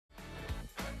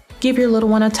Give your little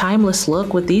one a timeless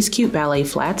look with these cute ballet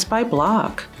flats by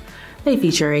Bloch. They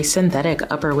feature a synthetic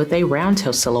upper with a round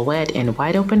toe silhouette and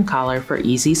wide open collar for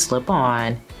easy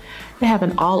slip-on. They have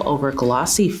an all-over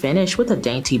glossy finish with a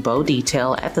dainty bow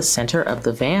detail at the center of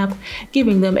the vamp,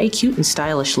 giving them a cute and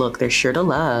stylish look they're sure to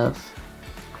love.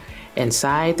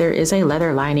 Inside, there is a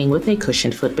leather lining with a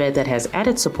cushioned footbed that has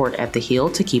added support at the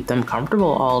heel to keep them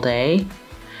comfortable all day.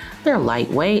 They're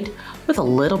lightweight, with a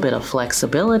little bit of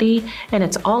flexibility, and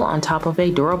it's all on top of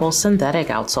a durable synthetic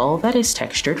outsole that is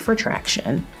textured for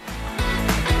traction.